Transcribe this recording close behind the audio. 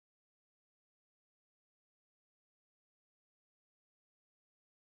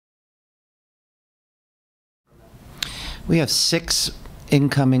We have 6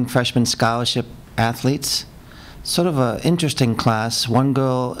 incoming freshman scholarship athletes. Sort of an interesting class. One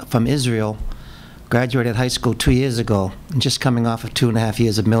girl from Israel graduated high school 2 years ago, and just coming off of 2.5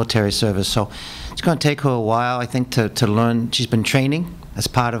 years of military service. So it's going to take her a while, I think, to learn. She's been training as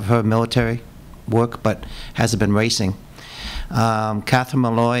part of her military work, but hasn't been racing. Catherine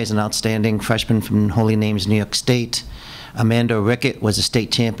Malloy is an outstanding freshman from Holy Names, New York State. Amanda Rickett was a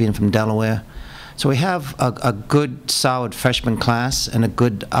state champion from Delaware. So we have a good, solid freshman class and a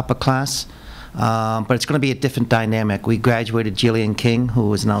good upper class, but it's going to be a different dynamic. We graduated Jillian King, who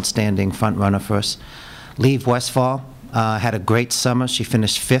was an outstanding front runner for us. Liv Westphal had a great summer. She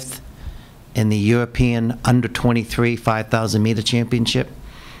finished 5th in the European Under-23 5,000 meter championship,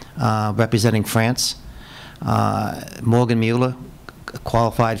 representing France. Morgan Mueller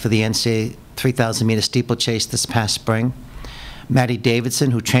qualified for the NCAA 3,000 meter steeplechase this past spring. Maddie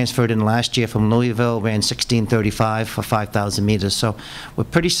Davidson, who transferred in last year from Louisville, ran 16:35 for 5,000 meters. So we're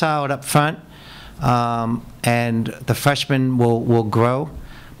pretty solid up front, and the freshmen will grow.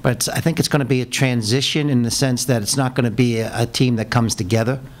 But I think it's going to be a transition in the sense that it's not going to be a team that comes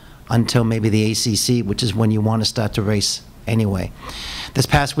together until maybe the ACC, which is when you want to start to race anyway. This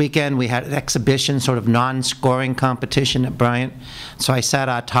past weekend, we had an exhibition, sort of non-scoring competition at Bryant. So I sat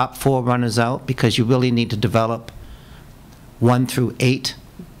our top 4 runners out because you really need to develop 1 through 8.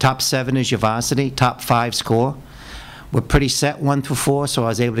 Top 7 is your varsity, top 5 score. We're pretty set 1 through 4, so I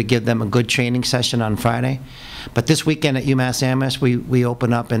was able to give them a good training session on Friday. But this weekend at UMass Amherst, we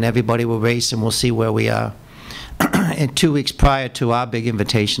open up and everybody will race, and we'll see where we are. And 2 weeks prior to our big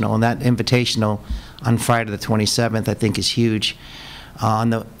invitational, and that invitational on Friday the 27th, I think is huge.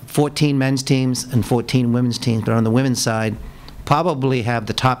 On the 14 men's teams and 14 women's teams, but on the women's side, probably have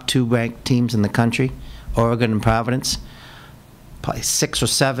the top 2 ranked teams in the country, Oregon and Providence. Probably 6 or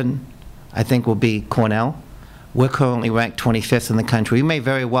 7, I think, will be Cornell. We're currently ranked 25th in the country. We may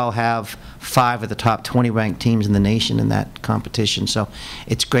very well have 5 of the top 20 ranked teams in the nation in that competition. So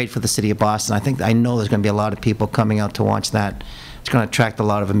it's great for the city of Boston. I know there's going to be a lot of people coming out to watch that. It's going to attract a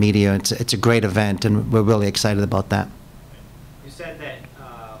lot of media. It's a great event, and we're really excited about that. You said that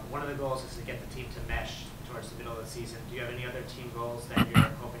one of the goals is to get the team to mesh towards the middle of the season. Do you have any other team goals that you're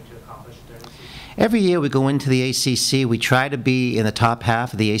hoping to accomplish during the season? Every year we go into the ACC. We try to be in the top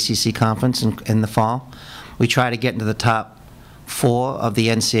half of the ACC conference in the fall. We try to get into the top 4 of the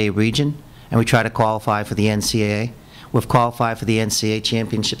NCAA region, and we try to qualify for the NCAA. We've qualified for the NCAA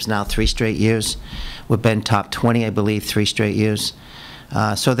championships now 3 straight years. We've been top 20, I believe, 3 straight years.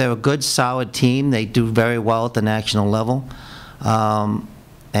 So they're a good, solid team. They do very well at the national level.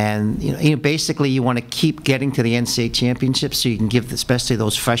 And basically you want to keep getting to the NCAA championships so you can give, especially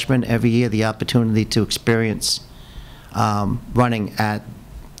those freshmen, every year the opportunity to experience running at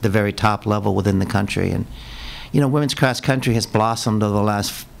the very top level within the country. And women's cross country has blossomed over the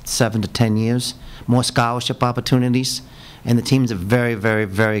last 7 to 10 years. More scholarship opportunities, and the teams are very, very,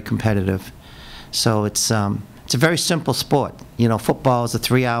 very competitive. So it's a very simple sport. Football is a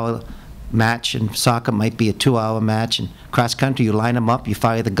 3-hour match, and soccer might be a 2-hour match. And cross country, you line them up, you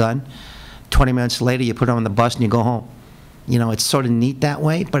fire the gun. 20 minutes later, you put them on the bus and you go home. It's sort of neat that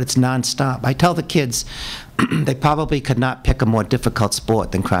way, but it's nonstop. I tell the kids they probably could not pick a more difficult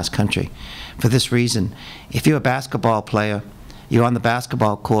sport than cross country for this reason. If you're a basketball player, you're on the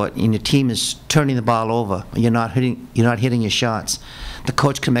basketball court and your team is turning the ball over, you're not hitting your shots. The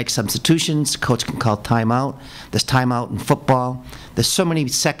coach can make substitutions, the coach can call timeout. There's timeout in football. There's so many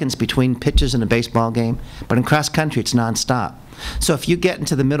seconds between pitches in a baseball game, but in cross country it's nonstop. So if you get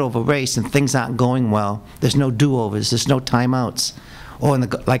into the middle of a race and things aren't going well, there's no do-overs, there's no timeouts. Or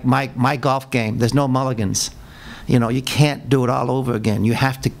like my golf game, there's no mulligans. You can't do it all over again. You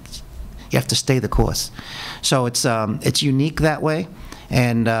have to stay the course. So it's unique that way,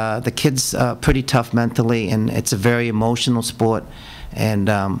 and the kids are pretty tough mentally, and it's a very emotional sport, and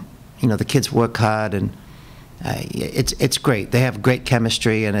the kids work hard, and it's great. They have great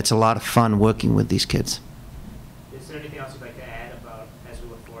chemistry, and it's a lot of fun working with these kids. Is there anything else you'd like to add about as we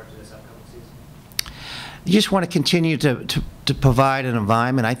look forward to this upcoming season? You just want to continue to provide an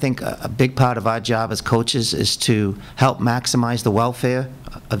environment. I think a big part of our job as coaches is to help maximize the welfare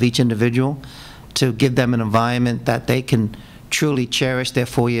of each individual, to give them an environment that they can truly cherish their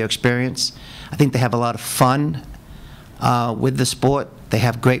 4-year experience. I think they have a lot of fun with the sport. They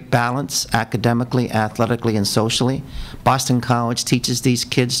have great balance academically, athletically, and socially. Boston College teaches these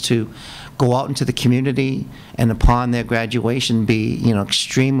kids to go out into the community and upon their graduation be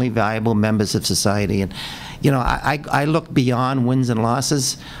extremely valuable members of society. And I look beyond wins and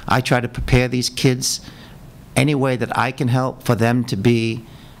losses. I try to prepare these kids any way that I can help for them to be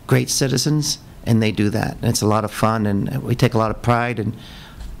great citizens and they do that. And it's a lot of fun, and we take a lot of pride in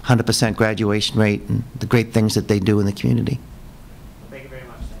 100% graduation rate and the great things that they do in the community.